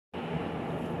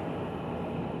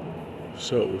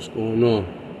What's up? What's going on?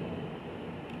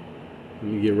 Let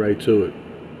me get right to it.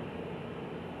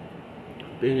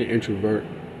 Being an introvert,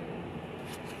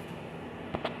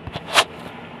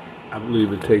 I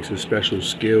believe it takes a special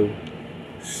skill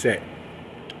set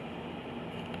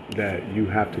that you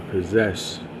have to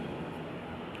possess.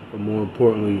 But more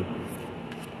importantly,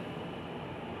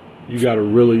 you got to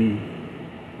really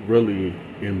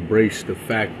embrace the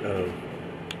fact of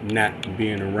not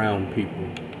being around people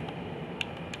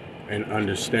and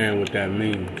understand what that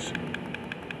means.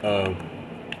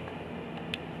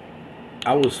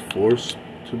 I was forced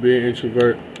to be an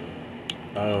introvert.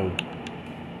 I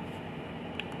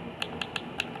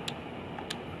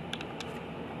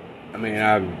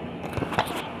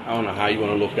don't know how you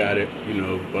want to look at it,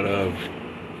 but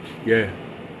yeah,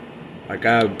 like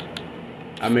I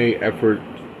made effort,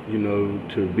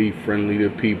 to be friendly to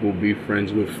people, be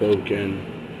friends with folk, and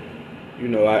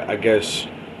I guess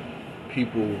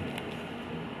people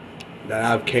that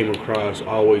I've came across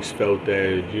always felt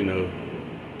that,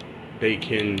 they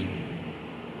can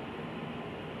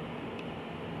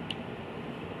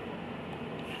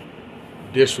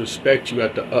disrespect you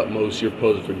at the utmost. You're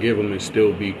supposed to forgive them and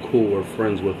still be cool or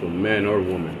friends with them, man or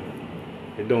woman.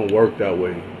 It don't work that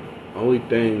way. The only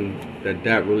thing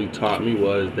that really taught me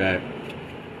was that,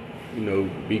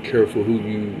 be careful who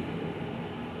you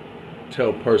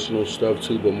tell personal stuff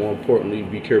to, but more importantly,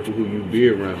 be careful who you be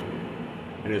around.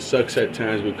 And it sucks at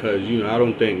times because, I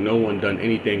don't think no one done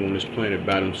anything on this planet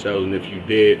by themselves. And if you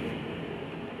did,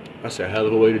 that's a hell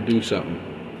of a way to do something.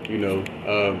 You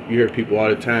hear people all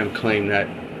the time claim that,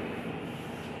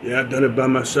 yeah, I've done it by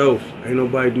myself. Ain't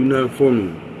nobody do nothing for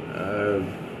me.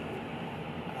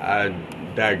 I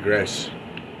digress.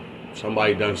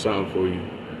 Somebody done something for you.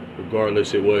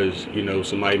 Regardless, it was,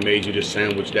 somebody made you the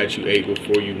sandwich that you ate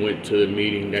before you went to the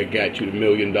meeting that got you the $1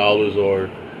 million, or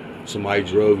somebody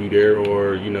drove you there,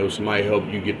 or, somebody helped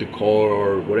you get the car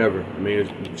or whatever.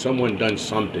 Someone done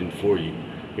something for you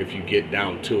if you get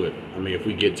down to it. If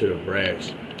we get to the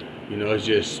brass, it's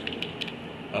just,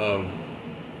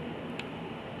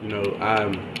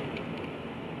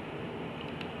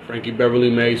 Frankie Beverly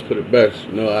Mays put it best.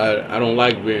 I don't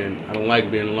like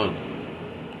being alone.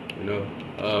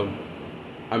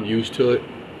 I'm used to it,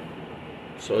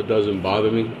 so it doesn't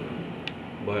bother me.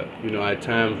 But, at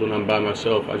times when I'm by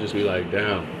myself, I just be like,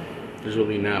 damn, there's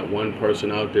really not one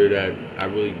person out there that I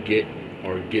really get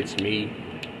or gets me,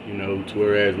 to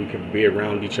whereas we can be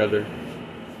around each other.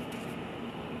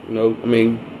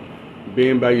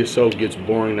 Being by yourself gets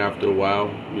boring after a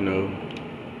while,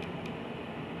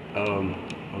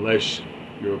 unless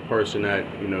you're a person that,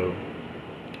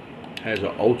 has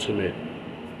an ultimate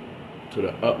to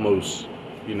the utmost,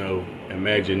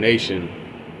 imagination.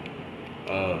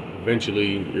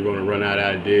 Eventually you're going to run out of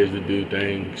ideas to do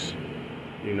things,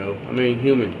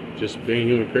 human, just being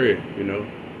human, period. You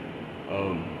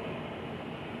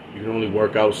can only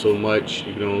work out so much,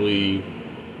 you can only,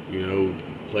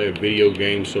 play a video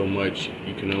game so much,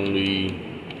 you can only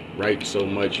write so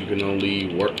much, you can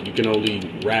only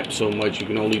rap so much, you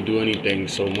can only do anything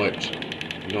so much,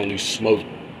 you can only smoke,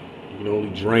 you can only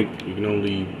drink, you can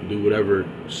only do whatever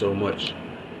so much,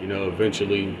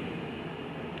 eventually,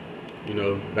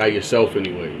 by yourself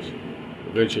anyways.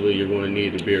 Eventually you're going to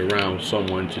need to be around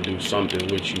someone to do something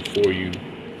with you, for you,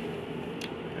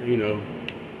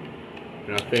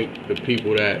 and I think the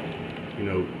people that,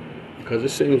 because it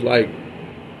seems like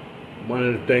one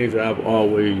of the things that I've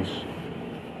always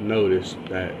noticed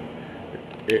that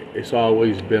it's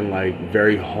always been like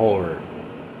very hard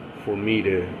for me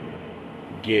to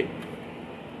get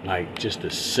like just the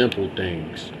simple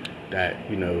things that,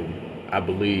 I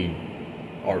believe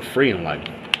are free in life,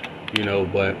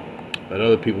 but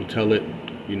other people tell it,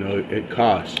 it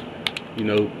costs,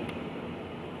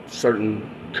 certain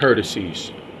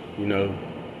courtesies,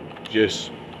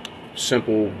 just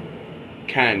simple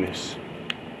kindness,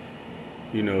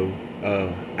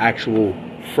 actual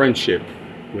friendship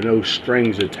with no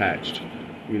strings attached,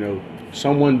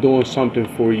 someone doing something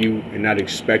for you and not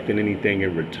expecting anything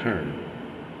in return,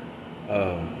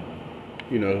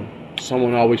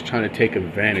 someone always trying to take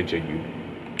advantage of you.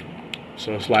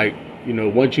 So it's like,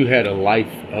 once you had a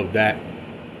life of that,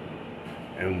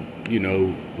 and,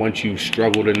 once you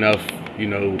struggled enough,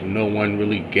 no one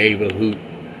really gave a hoot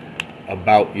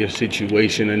about your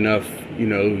situation enough,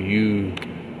 you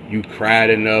cried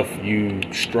enough, you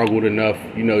struggled enough,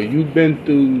 you've been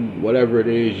through whatever it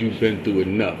is, you've been through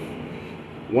enough.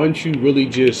 Once you really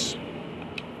just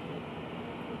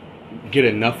get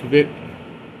enough of it,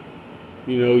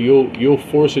 you'll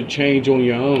force a change on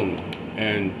your own.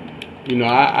 And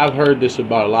I've heard this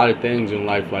about a lot of things in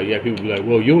life. Like, yeah, people be like,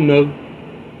 well, you'll know.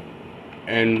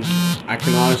 And I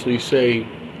can honestly say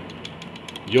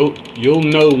you'll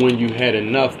know when you had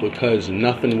enough, because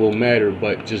nothing will matter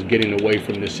but just getting away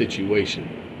from the situation.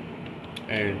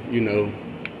 And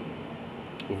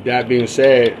with that being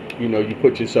said, you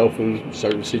put yourself in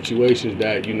certain situations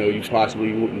that you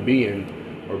possibly wouldn't be in,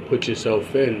 or put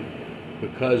yourself in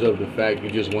because of the fact you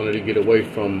just wanted to get away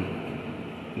from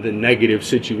the negative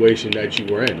situation that you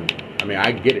were in. I mean,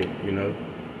 I get it,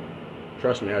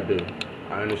 Trust me, I do.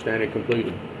 I understand it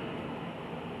completely.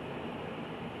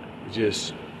 It's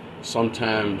just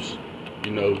sometimes,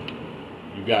 you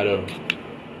gotta,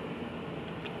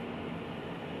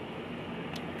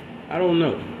 I don't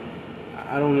know.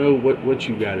 I don't know what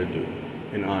you gotta do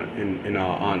in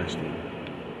all honesty.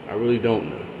 I really don't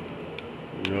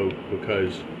know.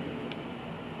 Because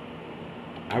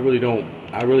I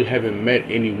really haven't met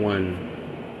anyone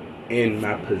in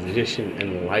my position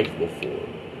in life before.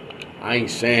 I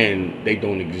ain't saying they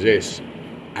don't exist.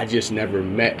 I just never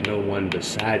met no one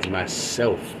besides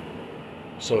myself.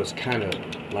 So it's kind of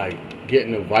like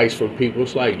getting advice from people.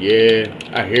 It's like, yeah,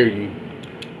 I hear you.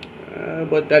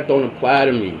 But that don't apply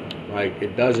to me. Like,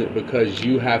 it doesn't, because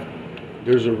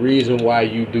there's a reason why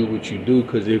you do what you do.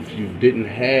 Because if you didn't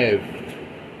have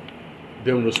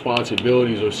them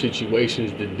responsibilities or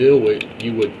situations to deal with,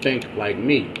 you would think like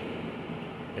me.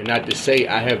 And not to say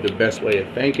I have the best way of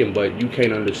thinking, but you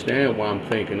can't understand why I'm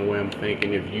thinking the way I'm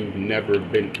thinking if you've never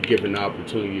been given the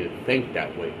opportunity to think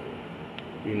that way.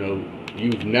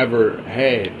 You've never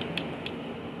had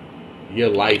your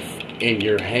life in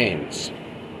your hands.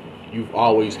 You've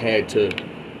always had to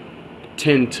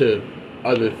tend to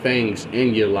other things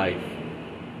in your life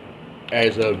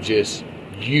as of just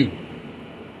you.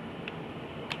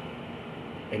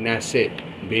 And that's it.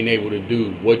 Being able to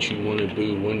do what you want to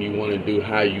do, when you want to do,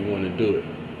 how you want to do it.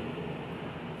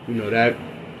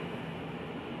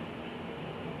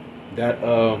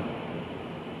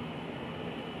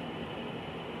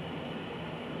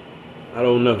 I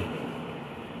don't know.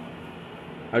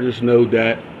 I just know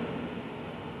that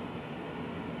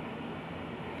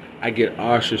I get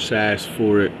ostracized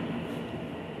for it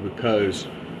because,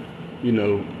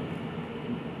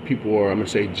 people are, I'm going to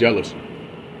say, jealous.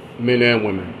 Men and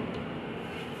women,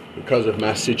 because of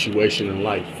my situation in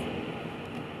life.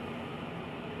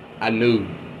 I knew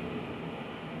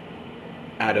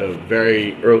at a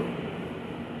very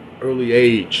early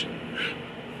age,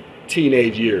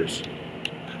 teenage years,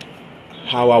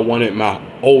 how I wanted my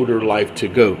older life to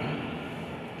go.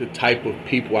 The type of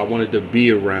people I wanted to be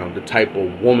around, the type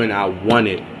of woman I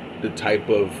wanted, the type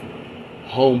of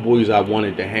homeboys I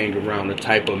wanted to hang around, the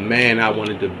type of man I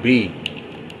wanted to be.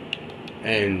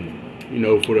 And,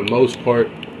 for the most part,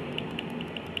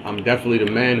 I'm definitely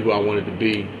the man who I wanted to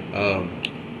be.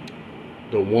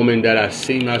 The woman that I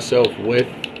see myself with,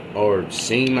 or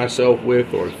seen myself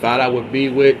with, or thought I would be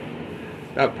with,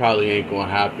 that probably ain't gonna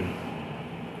happen.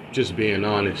 Just being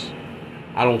honest.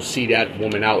 I don't see that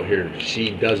woman out here.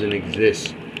 She doesn't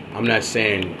exist. I'm not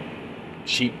saying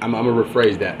I'm gonna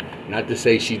rephrase that. Not to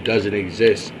say she doesn't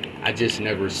exist. I just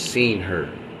never seen her.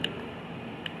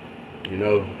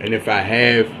 And if I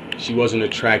have, she wasn't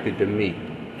attracted to me.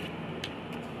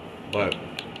 But,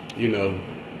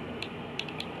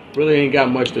 really ain't got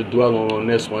much to dwell on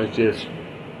this one. It's just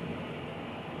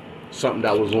something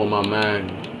that was on my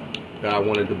mind that I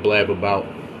wanted to blab about.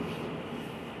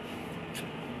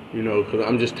 Because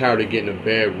I'm just tired of getting a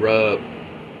bad rub.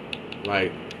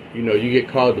 Like, you get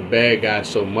called the bad guy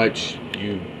so much,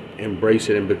 you embrace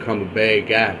it and become a bad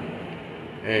guy.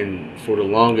 And for the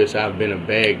longest, I've been a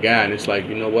bad guy. And it's like,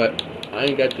 you know what? I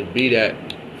ain't got to be that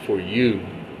for you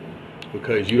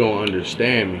because you don't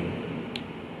understand me.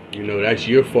 That's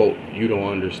your fault. You don't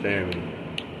understand me.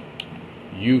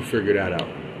 You figure that out.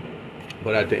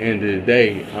 But at the end of the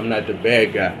day, I'm not the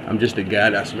bad guy. I'm just the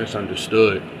guy that's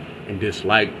misunderstood and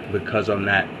disliked because I'm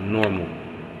not normal,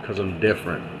 because I'm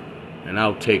different. And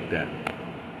I'll take that.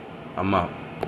 I'm out.